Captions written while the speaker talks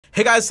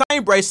Hey guys,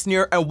 I'm Bryson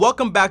here and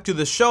welcome back to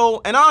the show.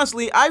 And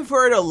honestly, I've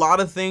heard a lot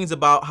of things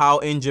about how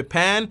in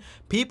Japan,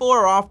 people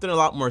are often a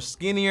lot more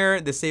skinnier,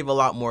 they save a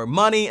lot more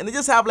money, and they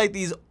just have like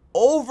these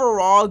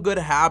overall good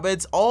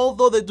habits,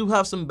 although they do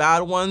have some bad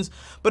ones.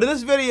 But in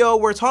this video,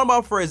 we're talking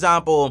about, for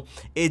example,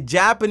 a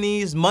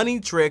Japanese money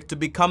trick to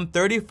become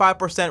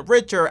 35%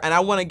 richer, and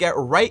I want to get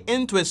right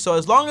into it. So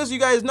as long as you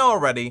guys know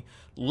already,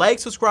 like,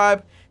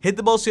 subscribe, hit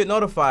the bell to get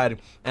notified,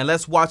 and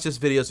let's watch this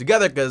video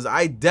together because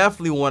I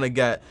definitely want to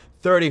get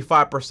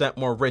 35%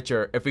 more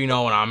richer, if you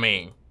know what I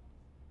mean.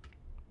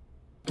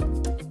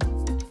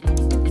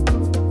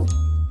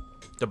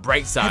 The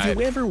bright side. Have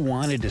you ever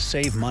wanted to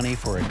save money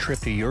for a trip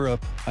to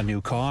Europe, a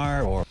new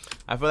car, or...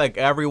 I feel like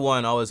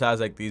everyone always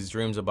has like these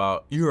dreams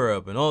about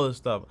Europe and all this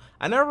stuff.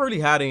 I never really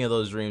had any of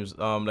those dreams.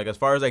 Like as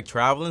far as like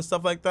traveling and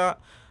stuff like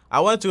that, I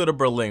wanted to go to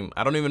Berlin.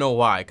 I don't even know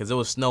why, because it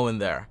was snowing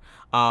there.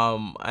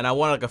 And I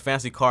wanted like a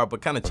fancy car, but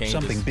kind of changes.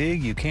 Something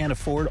big you can't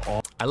afford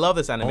all I love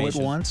this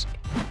animation. at once?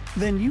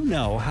 Then you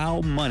know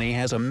how money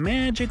has a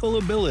magical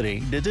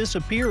ability to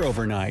disappear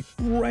overnight,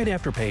 right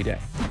after payday.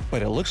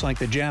 But it looks like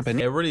the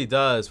Japanese... It really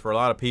does for a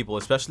lot of people,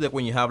 especially like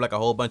when you have like a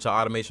whole bunch of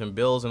automation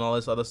bills and all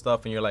this other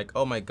stuff, and you're like,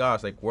 oh my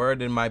gosh, like where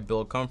did my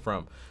bill come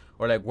from?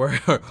 Or like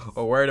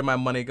where did my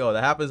money go?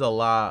 That happens a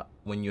lot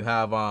when you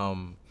have a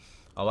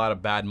lot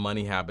of bad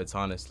money habits,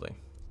 honestly.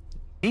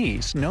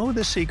 know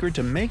the secret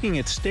to making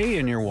it stay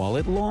in your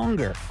wallet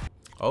longer.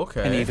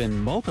 Okay. And even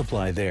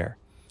multiply there.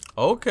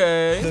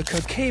 Okay. The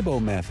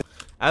Kakebo method.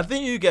 I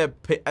think you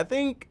get paid. I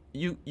think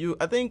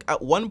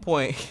at one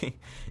point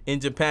in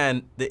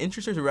Japan, the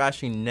interest rates were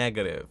actually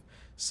negative.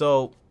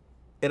 So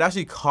it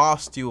actually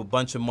costs you a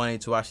bunch of money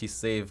to actually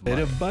save money.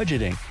 Bit of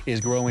budgeting is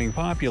growing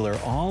popular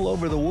all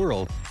over the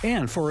world,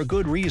 and for a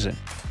good reason.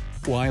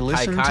 Why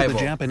listen to the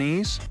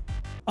Japanese?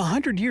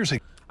 100 years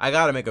ago, I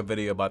gotta make a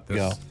video about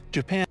this.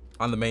 Japan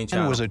on the main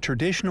channel was a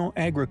traditional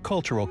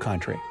agricultural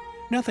country.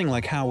 Nothing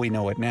like how we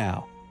know it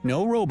now.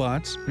 No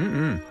robots.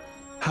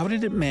 How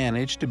did it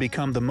manage to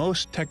become the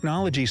most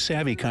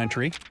technology-savvy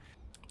country?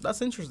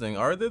 That's interesting.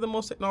 Are they the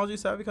most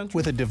technology-savvy country?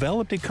 With a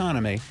developed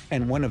economy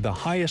and one of the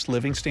highest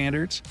living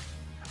standards?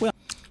 Well,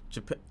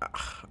 Japan,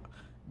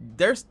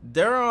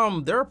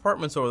 their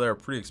apartments over there are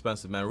pretty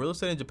expensive, man. Real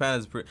estate in Japan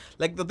is pretty...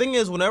 Like, the thing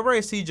is, whenever I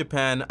see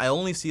Japan, I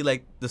only see,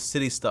 like, the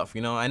city stuff,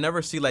 you know? I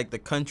never see, like, the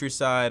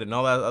countryside and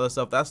all that other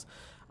stuff.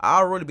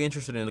 I'll really be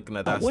interested in looking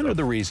at that stuff. One of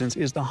the reasons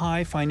is the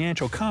high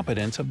financial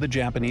competence of the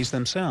Japanese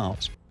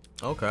themselves.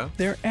 Okay.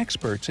 They're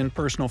experts in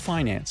personal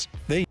finance.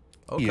 They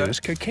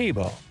use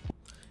Kakebo.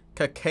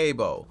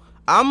 Kakebo.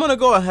 I'm gonna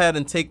go ahead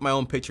and take my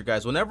own picture,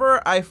 guys.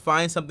 Whenever I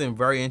find something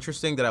very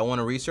interesting that I want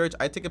to research,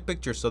 I take a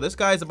picture. So this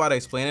guy's about to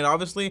explain it,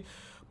 obviously,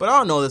 but I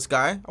don't know this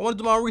guy. I want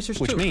to do my own research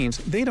too. Which means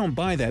they don't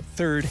buy that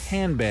third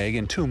handbag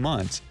in 2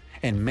 months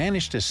and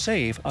manage to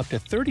save up to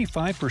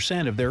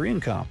 35% of their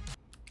income.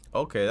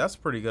 Okay, that's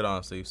pretty good,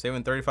 honestly.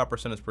 Saving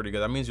 35% is pretty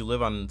good. That means you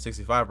live on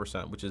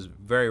 65%, which is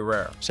very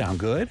rare. Sound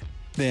good?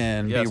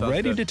 Then be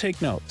ready to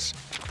take notes.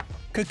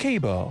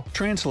 Kakebo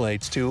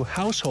translates to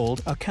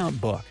household account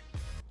book.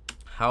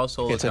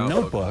 It's a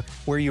notebook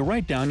where you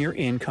write down your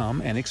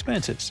income and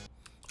expenses.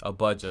 A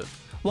budget.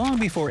 Long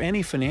before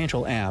any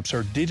financial apps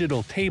or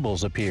digital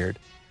tables appeared,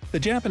 the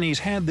Japanese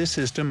had this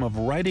system of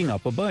writing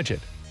up a budget,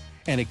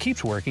 and it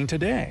keeps working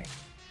today.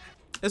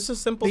 It's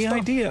just simple stuff. The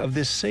idea of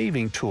this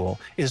saving tool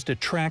is to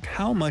track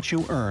how much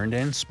you earned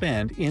and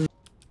spend in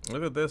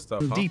Look at this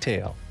stuff,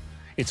 detail.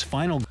 Its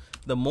final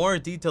the more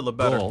detail, the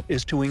better. Goal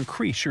is to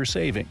increase your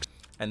savings.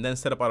 And then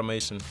set up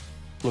automation.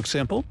 Look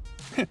simple?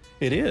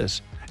 It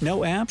is.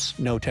 No apps,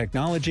 no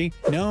technology,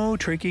 no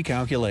tricky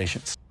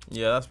calculations.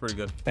 Yeah, that's pretty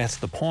good. That's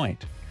the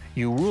point.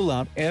 You rule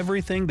out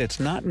everything that's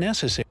not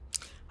necessary.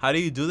 How do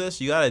you do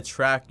this? You gotta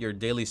track your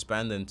daily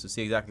spending to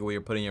see exactly where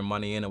you're putting your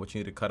money in and what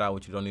you need to cut out,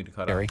 what you don't need to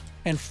cut out.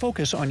 And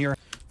focus on your...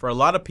 For a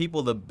lot of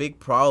people, the big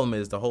problem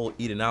is the whole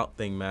eating out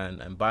thing,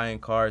 man, and buying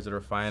cars that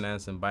are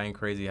financed and buying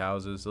crazy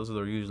houses. Those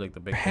are usually like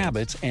the big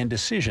habits and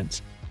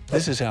decisions.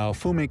 This is how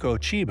Fumiko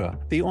Chiba,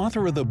 the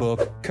author of the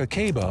book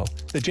Kakebo,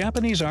 The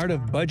Japanese Art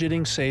of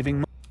Budgeting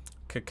Saving...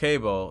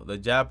 Kakebo, The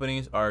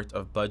Japanese Art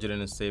of Budgeting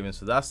and Saving.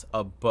 So that's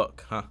a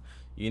book, huh?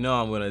 You know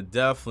I'm gonna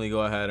definitely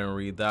go ahead and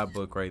read that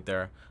book right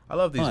there. I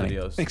love these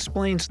videos.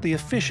 Explains the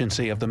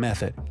efficiency of the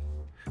method.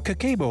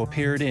 Kakebo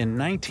appeared in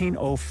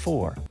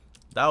 1904.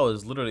 That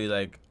was literally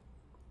like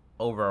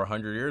over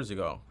 100 yeyears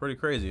ago. Pretty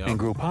crazy, huh? And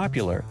grew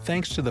popular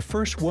thanks to the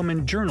first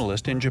woman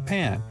journalist in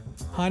Japan,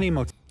 Hani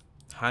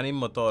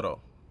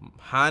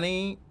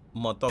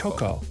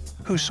Motoko,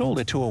 who sold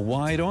it to a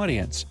wide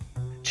audience.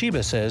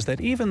 Chiba says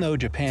that even though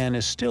Japan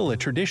is still a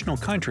traditional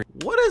country...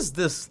 What is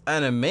this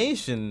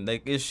animation?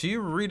 Like, is she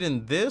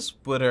reading this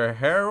with her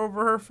hair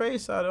over her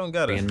face? I don't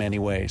get it. In many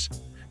ways,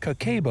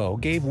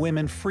 Kakebo gave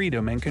women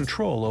freedom and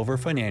control over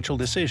financial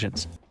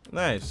decisions.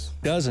 Nice.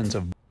 Dozens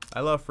of...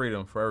 I love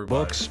freedom for everybody.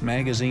 Books,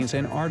 magazines,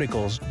 and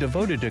articles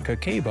devoted to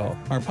Kakebo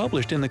are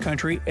published in the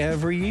country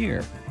every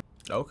year.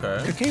 Okay.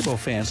 Kakebo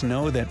fans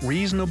know that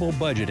reasonable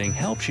budgeting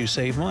helps you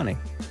save money,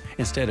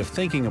 instead of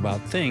thinking about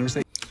things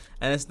that...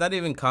 And it's not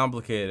even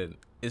complicated.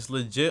 It's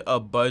legit a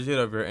budget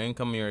of your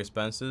income and your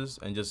expenses,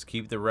 and just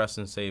keep the rest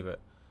and save it.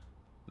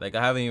 Like,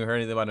 I haven't even heard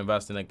anything about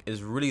investing. Like,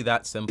 it's really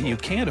that simple. You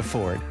can't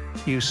afford.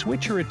 You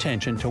switch your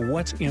attention to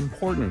what's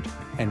important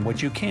and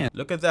what you can.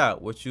 Look at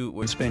that. What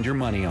you spend your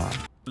money on.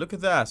 Look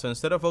at that. So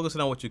instead of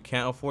focusing on what you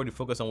can't afford, you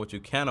focus on what you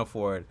can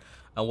afford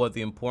and what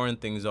the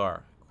important things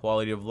are.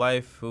 Quality of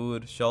life,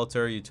 food,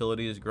 shelter,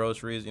 utilities,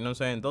 groceries. You know what I'm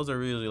saying? Those are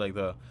really like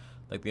the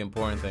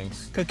important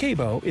things.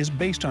 Kakebo is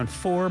based on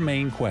 4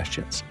 main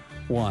questions.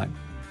 1.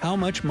 How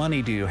much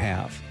money do you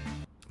have?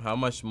 How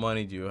much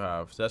money do you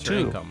have? So that's 2.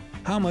 your income.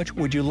 How much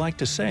would you like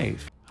to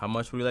save? How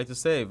much would you like to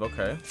save?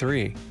 Okay.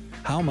 3.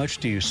 How much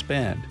do you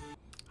spend?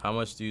 How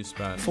much do you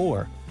spend?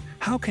 4.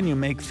 How can you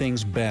make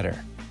things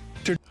better?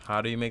 How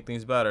do you make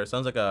things better? It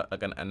sounds like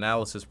an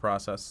analysis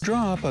process.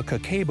 Draw up a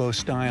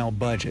Kakebo-style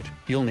budget.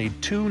 You'll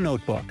need 2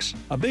 notebooks,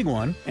 a big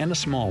one and a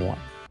small one.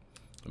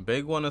 A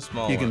big one, a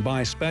small one. You can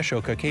buy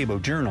special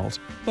Kakebo journals,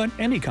 but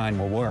any kind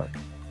will work.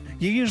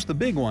 You use the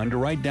big one to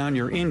write down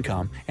your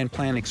income and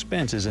plan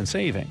expenses and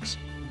savings.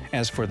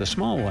 As for the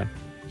small one,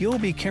 you'll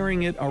be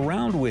carrying it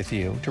around with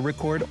you to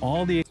record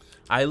all the...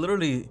 I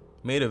literally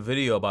made a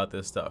video about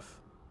this stuff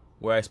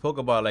where I spoke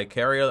about like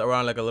carry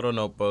around like a little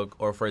notebook,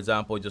 or for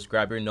example, just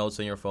grab your notes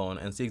on your phone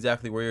and see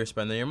exactly where you're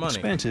spending your money.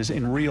 Expenses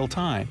in real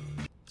time.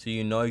 So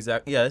you know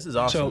exactly. Yeah, this is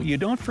awesome. So you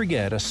don't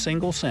forget a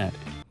single cent.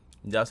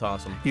 That's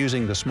awesome.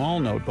 Using the small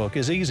notebook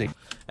is easy.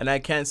 And I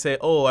can't say,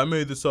 oh, I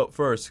made this up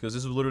first, because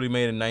this was literally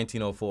made in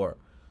 1904.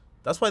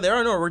 That's why there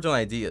are no original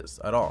ideas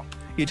at all.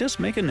 You just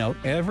make a note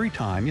every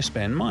time you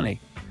spend money.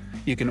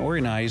 You can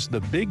organize the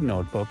big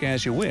notebook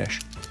as you wish,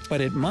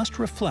 but it must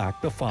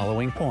reflect the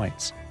following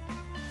points.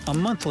 A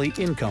monthly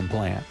income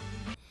plan.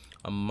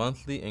 A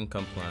monthly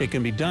income plan. It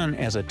can be done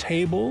as a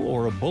table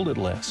or a bullet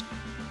list.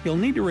 You'll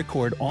need to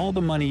record all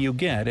the money you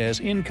get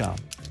as income,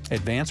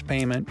 advance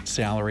payment,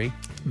 salary,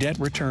 debt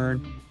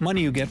return,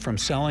 money you get from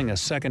selling a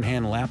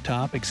second-hand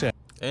laptop, etc.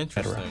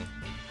 Interesting.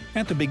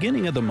 At the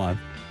beginning of the month,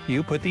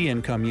 you put the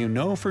income you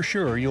know for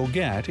sure you'll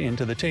get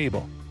into the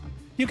table.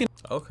 You can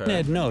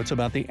add notes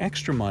about the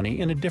extra money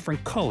in a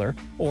different color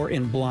or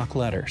in block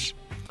letters.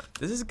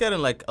 This is getting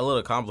like a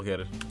little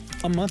complicated.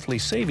 A monthly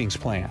savings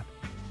plan.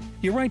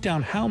 You write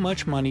down how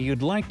much money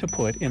you'd like to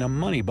put in a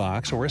money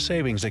box or a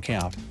savings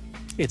account.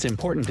 It's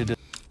important to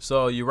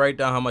So you write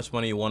down how much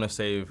money you want to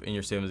save in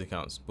your savings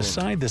accounts. Boom.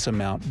 Decide this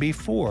amount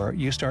before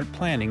you start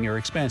planning your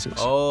expenses.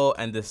 Oh,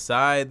 and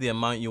decide the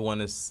amount you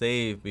want to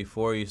save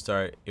before you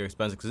start your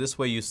expenses. Because this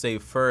way you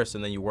save first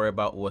and then you worry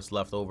about what's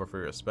left over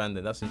for your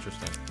spending. That's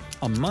interesting.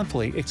 A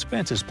monthly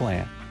expenses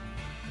plan.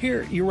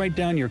 Here you write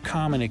down your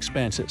common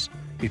expenses,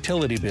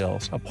 utility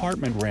bills,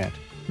 apartment rent,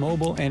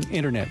 mobile and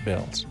internet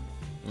bills.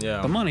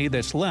 Yeah. The money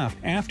that's left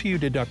after you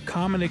deduct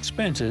common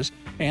expenses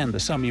and the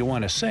sum you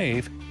want to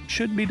save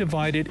should be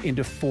divided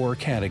into 4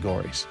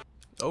 categories.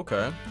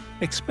 Okay.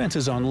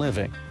 Expenses on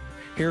living.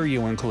 Here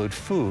you include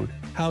food,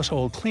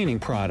 household cleaning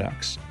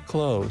products,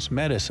 clothes,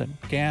 medicine,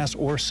 gas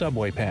or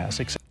subway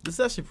pass, etc. This is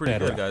actually pretty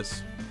good,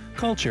 guys.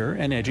 Culture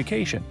and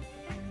education.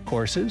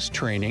 Courses,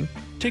 training,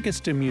 tickets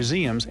to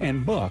museums,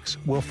 and books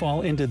will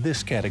fall into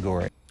this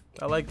category.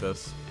 I like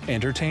this.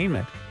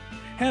 Entertainment.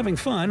 Having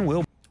fun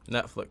will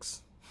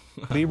Netflix.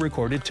 be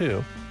recorded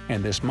too,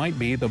 and this might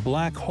be the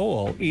black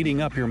hole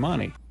eating up your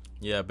money.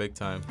 Yeah, big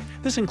time.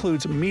 This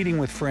includes meeting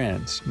with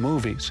friends,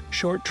 movies,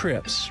 short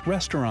trips,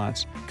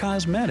 restaurants,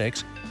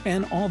 cosmetics,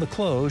 and all the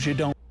clothes you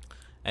don't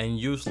And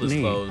useless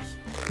need. clothes.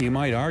 You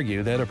might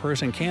argue that a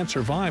person can't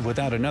survive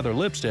without another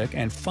lipstick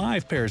and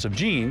 5 pairs of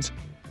jeans,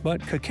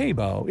 but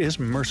Kakebo is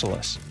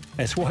merciless.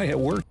 That's why it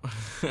works.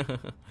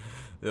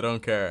 They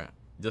don't care.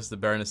 Just the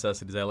bare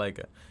necessities. I like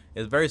it.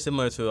 It's very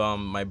similar to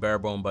my bare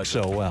bone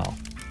budget. So well.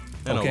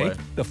 Okay,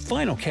 the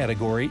final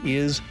category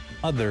is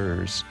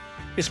others.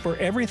 It's for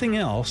everything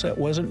else that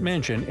wasn't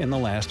mentioned in the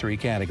last 3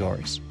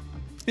 categories.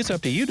 It's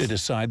up to you to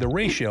decide the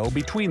ratio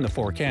between the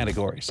 4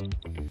 categories.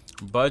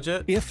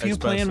 Budget, If you expenses.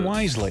 plan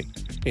wisely,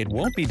 it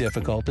won't be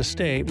difficult to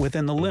stay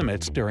within the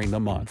limits during the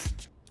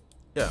month.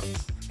 Yeah.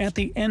 At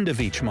the end of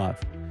each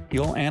month,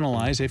 you'll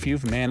analyze if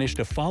you've managed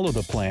to follow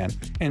the plan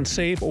and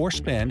save or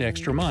spend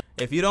extra money.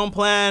 If you don't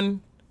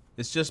plan,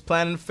 it's just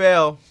plan and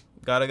fail.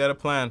 Gotta get a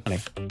plan.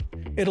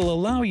 It'll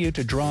allow you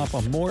to draw up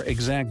a more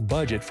exact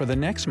budget for the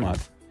next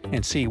month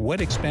and see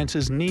what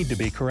expenses need to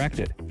be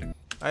corrected.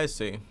 I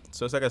see.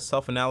 So it's like a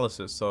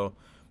self-analysis. So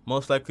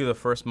most likely the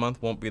first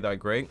month won't be that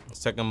great.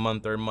 Second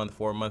month, third month,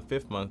 fourth month,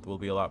 fifth month will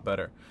be a lot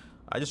better.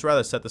 I just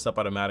rather set this up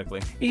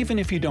automatically. Even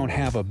if you don't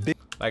have a big...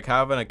 Like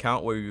have an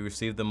account where you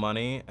receive the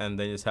money and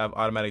then just have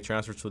automatic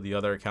transfers to the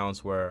other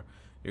accounts where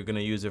you're gonna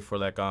use it for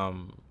like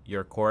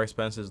your core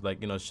expenses,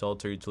 like, you know,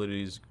 shelter,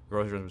 utilities,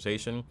 grocery,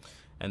 transportation.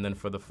 And then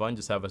for the fun,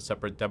 just have a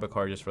separate debit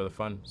card just for the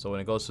fun. So when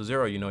it goes to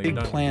 0, you know you're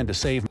done. Plan to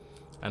save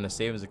and the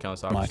savings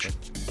accounts, obviously.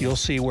 You'll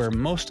see where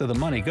most of the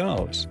money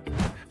goes.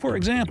 For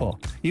example,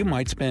 you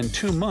might spend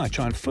too much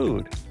on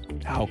food.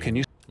 How can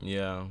you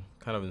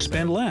kind of insane.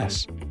 Spend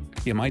less?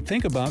 You might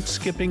think about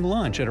skipping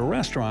lunch at a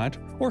restaurant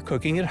or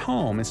cooking at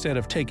home instead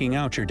of taking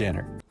out your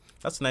dinner.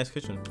 That's a nice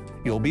kitchen.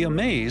 You'll be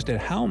amazed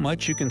at how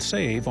much you can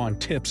save on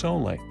tips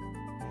only.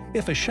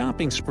 If a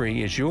shopping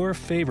spree is your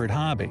favorite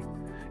hobby,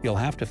 you'll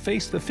have to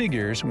face the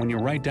figures when you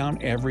write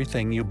down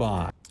everything you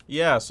buy.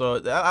 Yeah,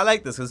 so I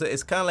like this because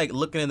it's kind of like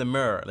looking in the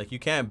mirror. Like, you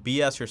can't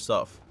BS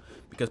yourself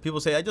because people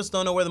say, I just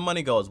don't know where the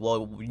money goes.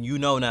 Well, you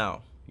know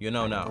now. You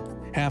know now.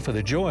 Half of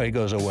the joy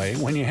goes away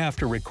when you have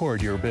to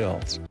record your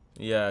bills.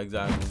 Yeah,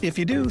 exactly. If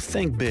you do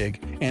think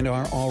big and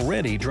are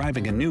already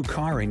driving a new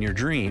car in your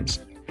dreams,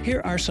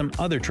 here are some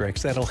other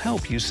tricks that'll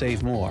help you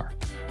save more.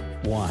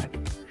 1.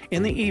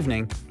 In the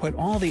evening, put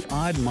all the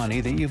odd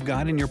money that you've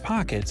got in your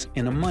pockets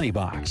in a money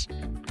box.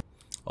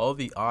 All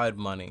the odd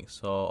money,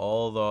 so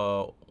all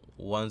the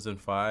 1s and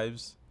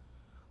 5s.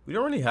 We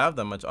don't really have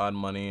that much odd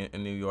money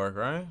in New York,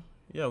 right?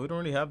 Yeah, we don't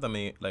really have that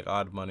many like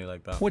odd money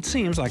like that. What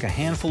seems like a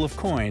handful of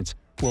coins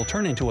will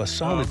turn into a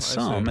solid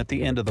sum at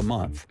the end of the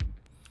month.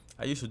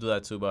 I used to do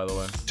that too, by the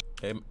way.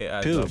 It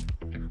adds 2. up.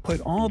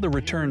 Put all the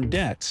returned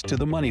debts to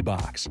the money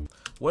box.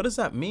 What does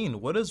that mean?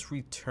 What does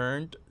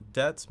returned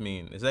debts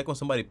mean? Is that like when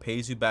somebody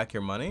pays you back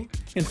your money?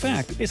 In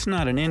fact, it's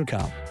not an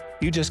income.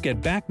 You just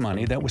get back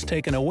money that was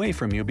taken away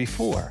from you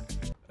before.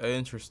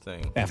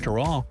 Interesting. After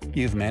all,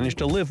 you've managed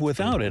to live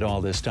without it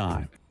all this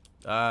time.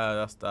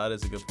 That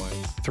is a good point.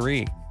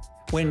 3.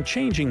 When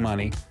changing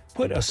money,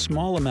 put a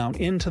small amount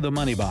into the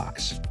money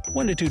box.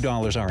 $1 to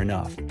 $2 are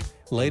enough.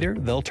 Later,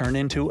 they'll turn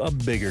into a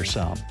bigger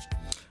sum.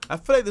 I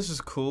feel like this is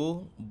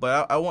cool,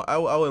 but I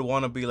would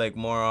want to be like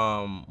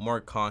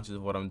more conscious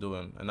of what I'm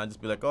doing, and not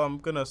just be like, oh, I'm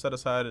gonna set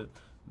aside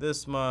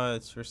this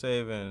much for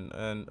saving,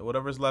 and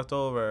whatever's left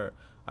over,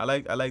 I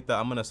like that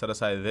I'm gonna set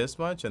aside this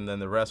much, and then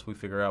the rest we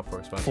figure out for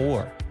expenses.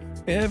 4.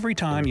 Every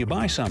time you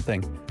buy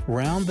something,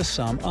 round the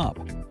sum up.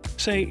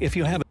 Say if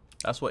you have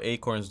That's what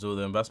ACORNs do,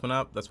 the investment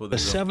app. That's what they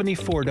do. A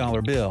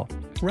 $74 bill,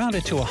 round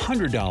it to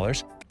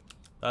 $100.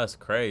 That's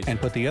crazy. And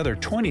put the other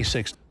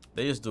 $26.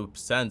 They just do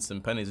cents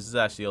and pennies. This is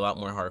actually a lot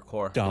more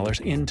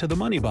hardcore. Into the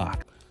money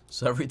box.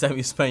 So every time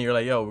you spend, you're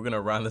like, yo, we're gonna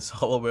round this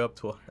all the way up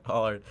to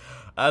 $100.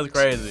 That's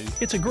crazy.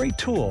 It's a great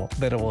tool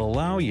that will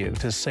allow you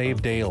to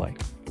save daily.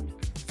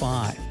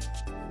 5.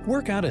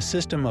 Work out a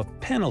system of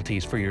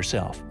penalties for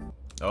yourself.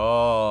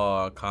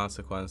 Oh,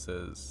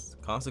 consequences.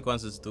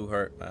 Consequences do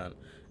hurt, man.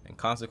 And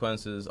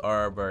consequences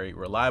are a very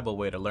reliable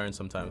way to learn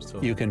sometimes too.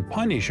 You can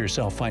punish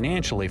yourself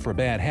financially for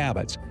bad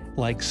habits,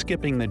 like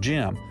skipping the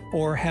gym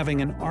or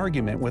having an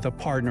argument with a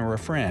partner or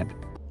friend.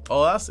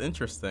 Oh, that's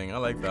interesting. I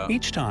like that.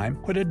 Each time,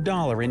 put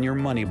 $1 in your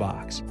money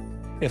box.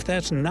 If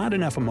that's not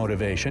enough of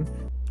motivation,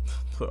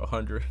 put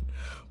 100.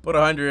 Put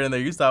 100 in there.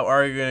 You stop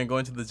arguing and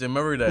going to the gym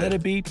every day. Let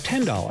it be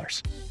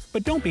 $10.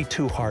 But don't be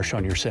too harsh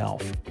on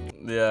yourself.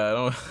 Yeah, I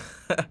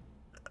don't.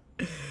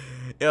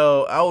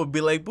 Yo, I would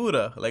be like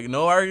Buddha. Like,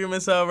 no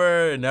arguments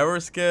ever, never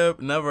skip,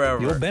 never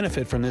ever. You'll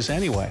benefit from this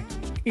anyway.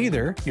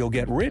 Either you'll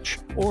get rich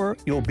or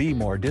you'll be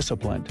more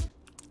disciplined.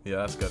 Yeah,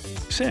 that's good.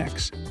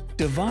 6.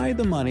 Divide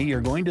the money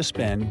you're going to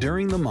spend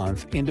during the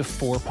month into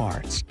 4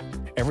 parts.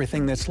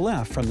 Everything that's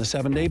left from the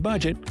 7-day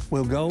budget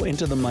will go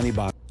into the money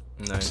box.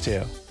 Nice.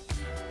 Too.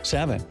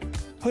 7.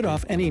 Put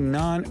off any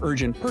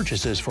non-urgent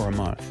purchases for a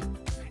month.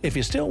 If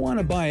you still want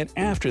to buy it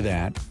after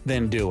that,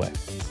 then do it.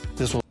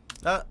 This will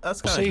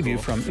save you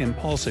from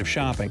impulsive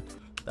shopping.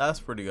 That's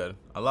pretty good.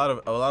 A lot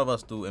of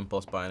us do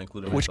impulse buying,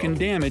 including which myself.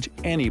 can damage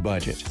any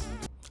budget.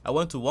 I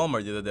went to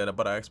Walmart the other day and I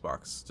bought an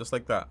Xbox, just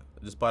like that.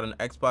 I just bought an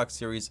Xbox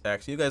Series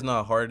X. You guys know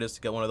how hard it is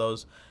to get one of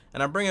those.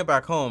 And I bring it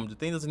back home. The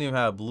thing doesn't even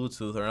have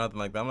Bluetooth or nothing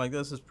like that. I'm like,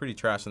 this is pretty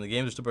trash, and the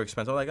games are super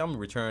expensive. I'm like, I'm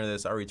returning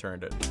this. I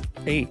returned it.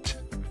 8.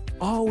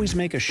 Always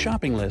make a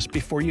shopping list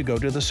before you go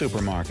to the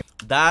supermarket.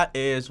 That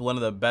is one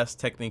of the best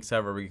techniques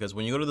ever, because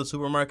when you go to the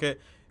supermarket,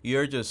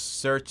 you're just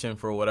searching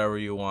for whatever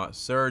you want.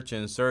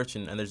 Searching,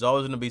 and there's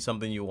always going to be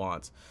something you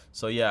want.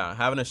 So yeah,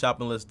 having a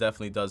shopping list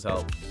definitely does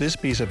help. This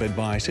piece of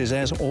advice is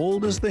as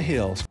old as the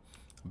hills.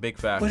 Big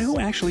facts. But who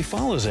actually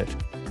follows it?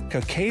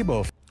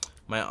 Kakebo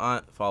My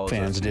aunt follows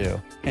fans it.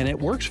 do, and it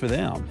works for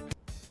them.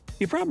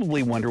 You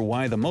probably wonder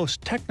why the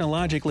most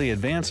technologically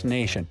advanced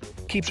nation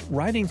keeps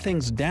writing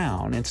things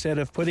down instead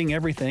of putting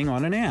everything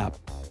on an app.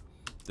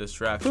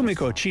 Distraction.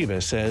 Fumiko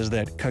Chiba says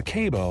that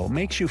Kakebo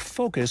makes you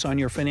focus on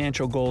your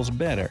financial goals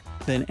better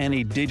than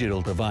any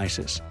digital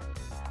devices.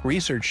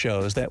 Research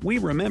shows that we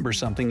remember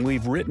something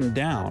we've written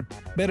down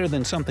better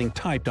than something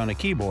typed on a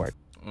keyboard.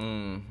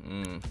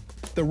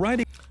 The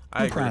writing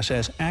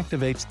process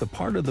activates the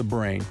part of the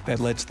brain that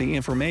lets the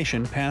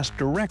information pass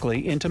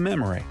directly into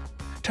memory.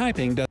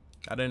 Typing does.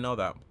 I didn't know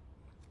that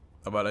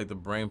about like the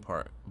brain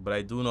part, but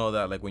I do know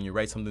that like when you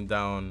write something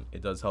down,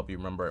 it does help you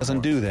remember it.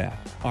 Doesn't do that.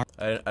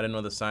 I didn't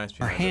know the science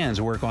behind it. Our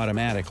hands work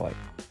automatically.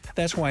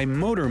 That's why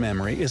motor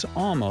memory is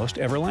almost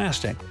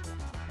everlasting.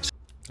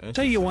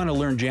 Say you want to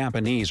learn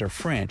Japanese or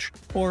French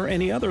or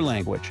any other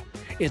language,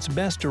 it's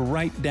best to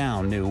write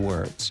down new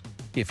words.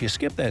 If you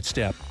skip that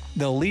step,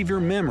 they'll leave your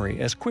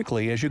memory as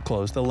quickly as you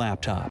close the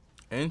laptop.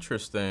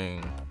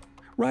 Interesting.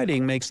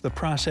 Writing makes the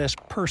process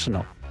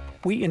personal.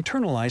 We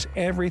internalize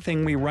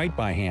everything we write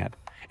by hand.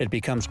 It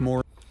becomes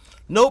more.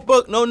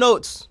 Notebook, no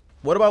notes.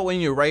 What about when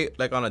you write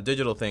like on a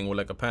digital thing with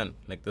like a pen?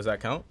 Like, does that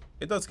count?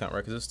 It does count, right?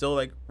 Because it's still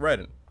like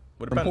writing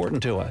with a pen.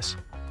 Important to us.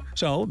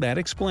 So that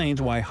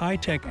explains why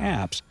high-tech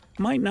apps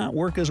might not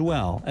work as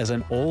well as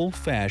an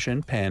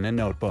old-fashioned pen and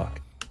notebook.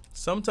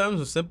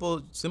 Sometimes a simple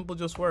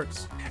just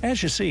works.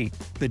 As you see,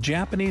 the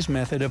Japanese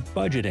method of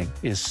budgeting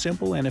is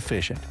simple and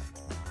efficient.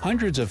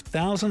 Hundreds of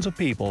thousands of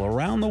people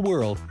around the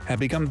world have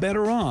become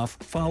better off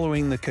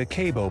following the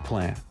Kakeibo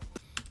plan.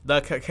 The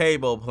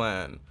Kakeibo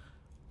plan.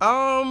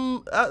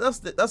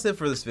 That's it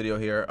for this video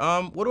here.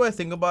 What do I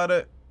think about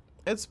it?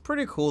 It's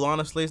pretty cool,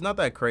 honestly. It's not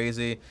that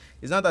crazy.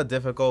 It's not that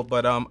difficult,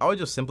 but I would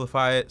just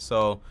simplify it.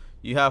 So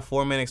you have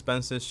 4 main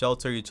expenses: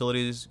 shelter,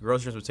 utilities,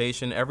 grocery,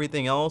 transportation.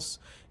 Everything else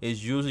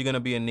is usually going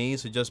to be a need.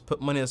 So just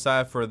put money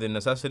aside for the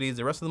necessities.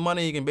 The rest of the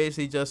money, you can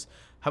basically just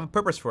have a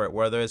purpose for it,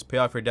 whether it's pay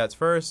off your debts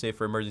first, save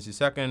for emergency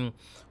second,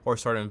 or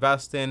start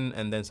investing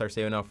and then start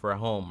saving up for a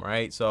home,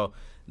 right? So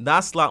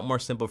that's a lot more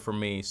simple for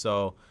me.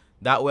 So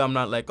that way I'm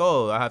not like,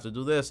 oh, I have to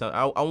do this.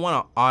 I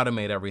want to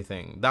automate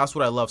everything. That's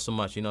what I love so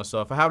much, you know?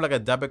 So if I have like a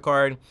debit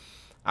card,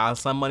 I'll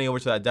send money over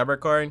to that debit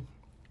card.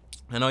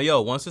 I know,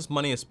 yo, once this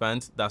money is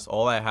spent, that's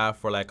all I have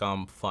for like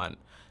fun.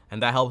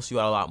 And that helps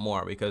you out a lot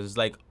more because it's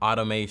like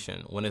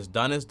automation. When it's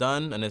done,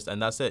 and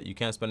that's it. You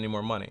can't spend any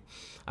more money.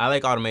 I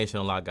like automation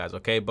a lot, guys,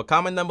 okay? But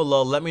comment down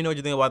below. Let me know what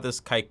you think about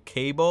this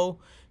Kakeibo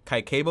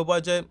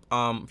budget.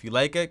 If you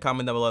like it,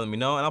 comment down below, let me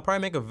know. And I'll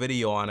probably make a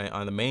video on it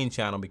on the main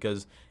channel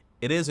because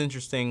it is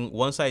interesting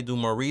once I do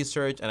more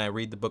research and I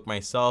read the book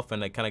myself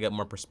and I kind of get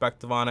more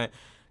perspective on it,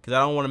 because I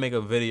don't want to make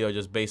a video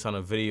just based on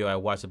a video I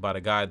watched about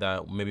a guy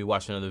that maybe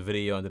watched another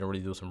video and didn't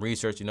really do some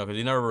research, you know, because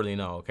you never really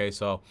know, okay?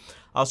 So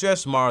I'll see you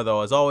guys tomorrow,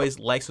 though. As always,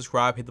 like,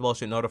 subscribe, hit the bell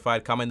so you're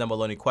notified, comment down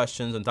below any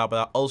questions. On top of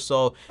that,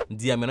 also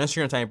DM me on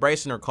Instagram, type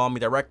Bryson, or call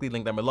me directly,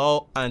 link down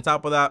below. And on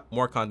top of that,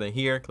 more content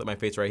here. Click my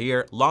face right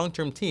here.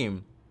 Long-term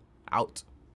team, out.